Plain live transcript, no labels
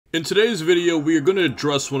In today's video, we are going to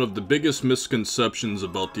address one of the biggest misconceptions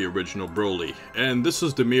about the original Broly, and this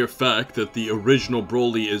is the mere fact that the original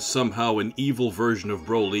Broly is somehow an evil version of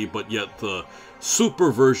Broly, but yet the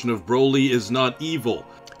super version of Broly is not evil.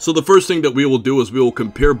 So the first thing that we will do is we will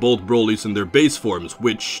compare both Brolys in their base forms,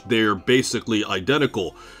 which they're basically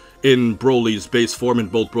identical. In Broly's base form, in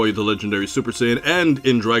both Broly the Legendary Super Saiyan and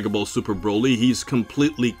in Dragon Ball Super Broly, he's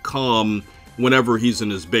completely calm whenever he's in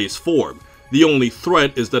his base form. The only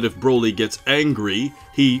threat is that if Broly gets angry,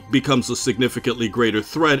 he becomes a significantly greater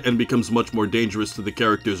threat and becomes much more dangerous to the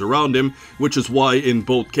characters around him, which is why in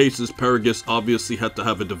both cases Paragus obviously had to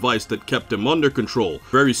have a device that kept him under control.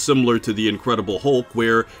 Very similar to the Incredible Hulk,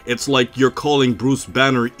 where it's like you're calling Bruce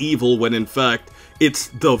Banner evil when in fact it's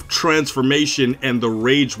the transformation and the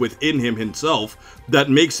rage within him himself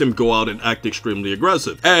that makes him go out and act extremely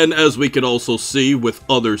aggressive. And as we can also see with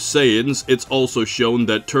other Saiyans, it's also shown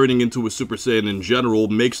that turning into a Super Saiyan in general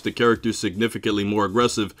makes the character significantly more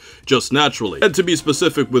aggressive just naturally. And to be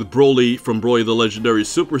specific with Broly from Broly the Legendary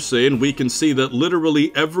Super Saiyan, we can see that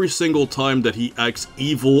literally every single time that he acts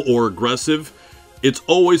evil or aggressive, it's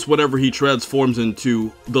always whenever he transforms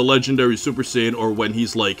into the Legendary Super Saiyan or when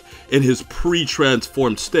he's like in his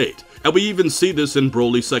pre-transformed state. And we even see this in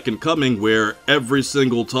Broly's Second Coming, where every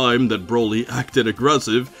single time that Broly acted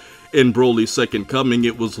aggressive in Broly's Second Coming,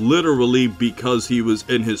 it was literally because he was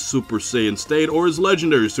in his Super Saiyan state or his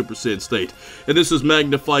Legendary Super Saiyan state. And this is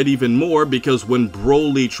magnified even more because when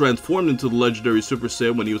Broly transformed into the Legendary Super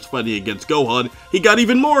Saiyan when he was fighting against Gohan, he got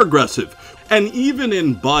even more aggressive. And even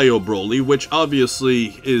in Bio Broly, which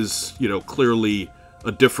obviously is, clearly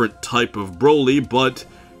a different type of Broly, but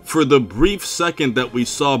for the brief second that we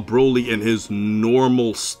saw Broly in his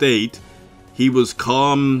normal state, he was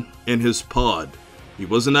calm in his pod. He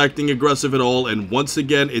wasn't acting aggressive at all, and once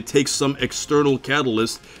again, it takes some external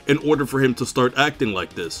catalyst in order for him to start acting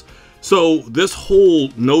like this. So this whole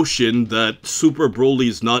notion that Super Broly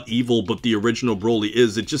is not evil but the original Broly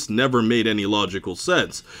is, it just never made any logical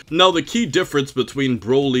sense. Now the key difference between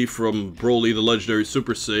Broly from Broly the Legendary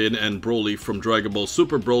Super Saiyan and Broly from Dragon Ball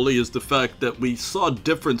Super Broly is the fact that we saw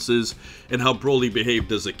differences in how Broly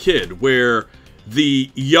behaved as a kid, where the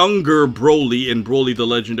younger Broly in Broly the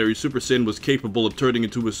Legendary Super Saiyan was capable of turning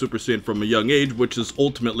into a Super Saiyan from a young age, which is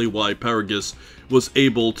ultimately why Paragus was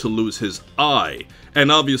able to lose his eye.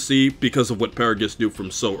 And obviously, because of what Paragus knew from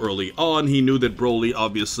so early on, he knew that Broly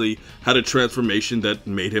obviously had a transformation that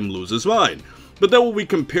made him lose his mind. But then when we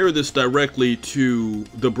compare this directly to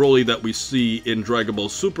the Broly that we see in Dragon Ball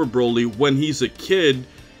Super Broly, when he's a kid,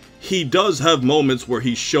 he does have moments where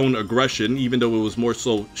he's shown aggression, even though it was more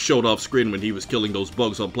so showed off screen when he was killing those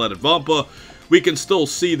bugs on planet Vampa. We can still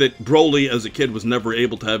see that Broly as a kid was never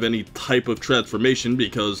able to have any type of transformation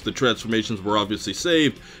because the transformations were obviously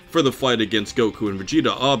saved for the fight against Goku and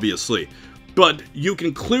Vegeta, obviously. But you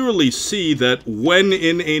can clearly see that when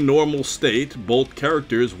in a normal state, both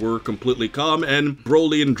characters were completely calm, and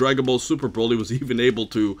Broly in Dragon Ball Super Broly was even able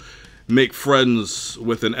to make friends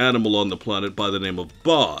with an animal on the planet by the name of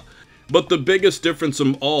Ba. But the biggest difference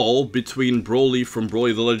of all between Broly from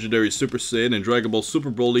Broly the Legendary Super Saiyan and Dragon Ball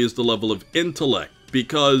Super Broly is the level of intellect,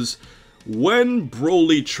 because when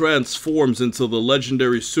Broly transforms into the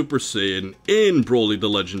Legendary Super Saiyan in Broly the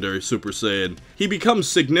Legendary Super Saiyan, he becomes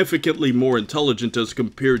significantly more intelligent as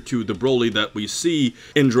compared to the Broly that we see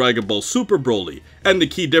in Dragon Ball Super Broly. And the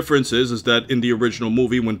key difference is that in the original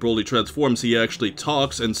movie, when Broly transforms, he actually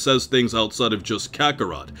talks and says things outside of just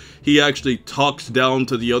Kakarot. He actually talks down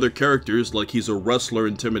to the other characters like he's a wrestler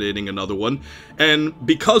intimidating another one. And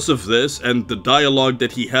because of this, and the dialogue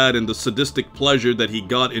that he had and the sadistic pleasure that he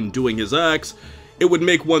got in doing his acts, it would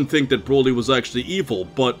make one think that Broly was actually evil.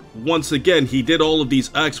 But once again, he did all of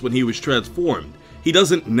these acts when he was transformed. He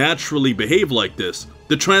doesn't naturally behave like this.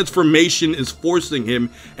 The transformation is forcing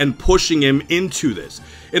him and pushing him into this.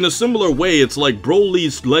 In a similar way, it's like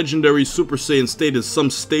Broly's Legendary Super Saiyan state is some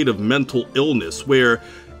state of mental illness, where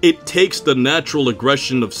it takes the natural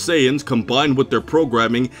aggression of Saiyans combined with their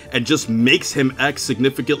programming and just makes him act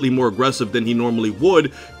significantly more aggressive than he normally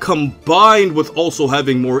would, combined with also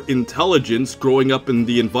having more intelligence growing up in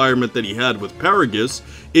the environment that he had with Paragus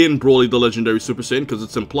in Broly the Legendary Super Saiyan, because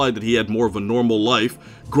it's implied that he had more of a normal life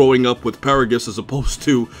growing up with Paragus as opposed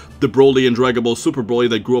to the Broly in Dragon Ball Super Broly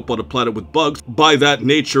that grew up on a planet with bugs. By that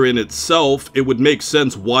nature in itself, it would make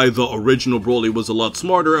sense why the original Broly was a lot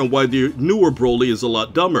smarter and why the newer Broly is a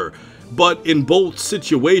lot dumber. But in both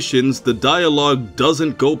situations, the dialogue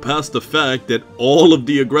doesn't go past the fact that all of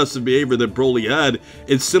the aggressive behavior that Broly had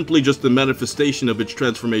is simply just the manifestation of its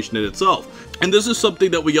transformation in itself. And this is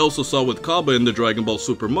something that we also saw with Qaaman in the Dragon Ball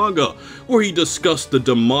Super manga, where he discussed the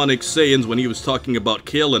demonic Saiyans when he was talking about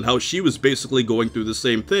Kale and how she was basically going through the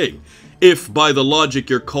same thing. If, by the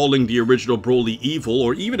logic, you're calling the original Broly evil,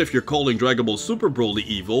 or even if you're calling Dragon Ball Super Broly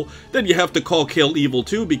evil, then you have to call Kale evil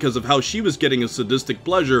too because of how she was getting a sadistic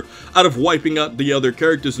pleasure out of wiping out the other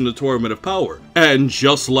characters in the Tournament of Power. And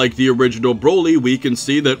just like the original Broly, we can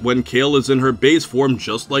see that when Kale is in her base form,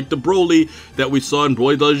 just like the Broly that we saw in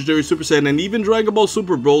Broly Legendary Super Saiyan and even Dragon Ball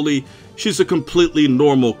Super Broly, she's a completely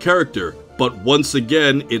normal character. But once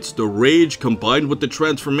again, it's the rage combined with the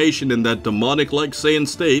transformation in that demonic-like Saiyan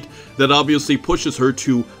state that obviously pushes her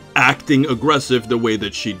to acting aggressive the way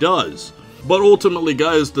that she does. But ultimately,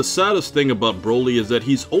 guys, the saddest thing about Broly is that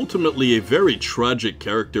he's ultimately a very tragic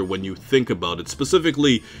character when you think about it.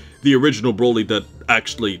 Specifically, the original Broly that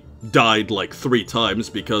actually died like 3 times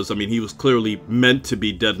because, I mean, he was clearly meant to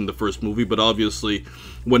be dead in the first movie, but obviously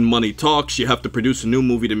when money talks, you have to produce a new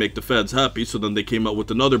movie to make the fans happy, so then they came out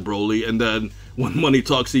with another Broly, and then when money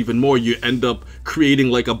talks even more, you end up creating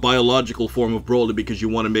like a biological form of Broly because you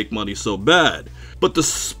want to make money so bad. But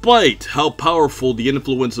despite how powerful the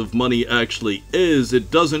influence of money actually is,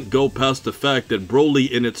 it doesn't go past the fact that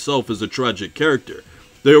Broly in itself is a tragic character.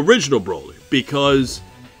 The original Broly, because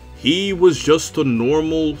he was just a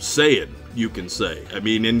normal Saiyan, you can say. I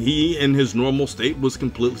mean, and he, in his normal state, was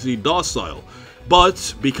completely docile.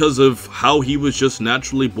 But because of how he was just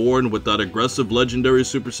naturally born with that aggressive legendary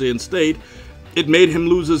Super Saiyan state, it made him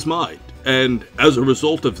lose his mind. And as a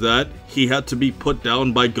result of that, he had to be put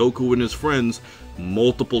down by Goku and his friends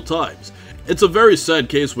multiple times. It's a very sad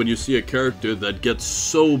case when you see a character that gets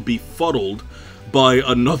so befuddled by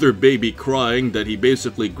another baby crying that he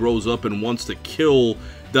basically grows up and wants to kill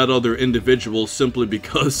that other individual simply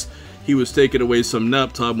because he was taking away some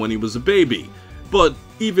nap time when he was a baby. But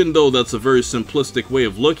even though that's a very simplistic way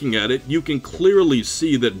of looking at it, you can clearly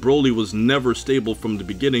see that Broly was never stable from the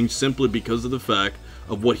beginning simply because of the fact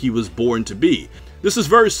of what he was born to be. This is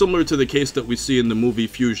very similar to the case that we see in the movie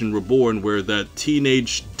Fusion Reborn, where that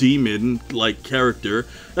teenage demon-like character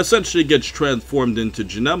essentially gets transformed into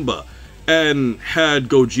Janemba. And had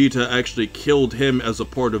Gogeta actually killed him as a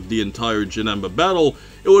part of the entire Janemba battle,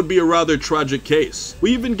 it would be a rather tragic case.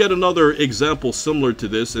 We even get another example similar to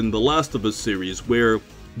this in the Last of Us series, where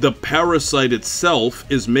the parasite itself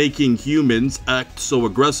is making humans act so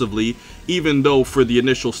aggressively, even though for the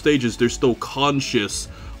initial stages they're still conscious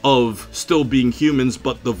of still being humans,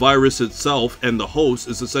 but the virus itself and the host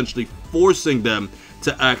is essentially forcing them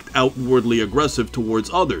to act outwardly aggressive towards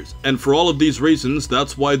others. And for all of these reasons,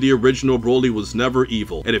 that's why the original Broly was never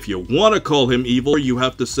evil. And if you want to call him evil, you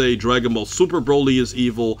have to say Dragon Ball Super Broly is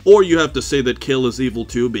evil, or you have to say that Kale is evil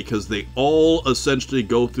too, because they all essentially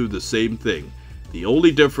go through the same thing. The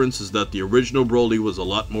only difference is that the original Broly was a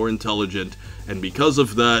lot more intelligent, and because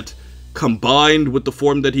of that, combined with the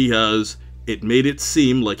form that he has, it made it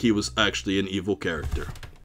seem like he was actually an evil character.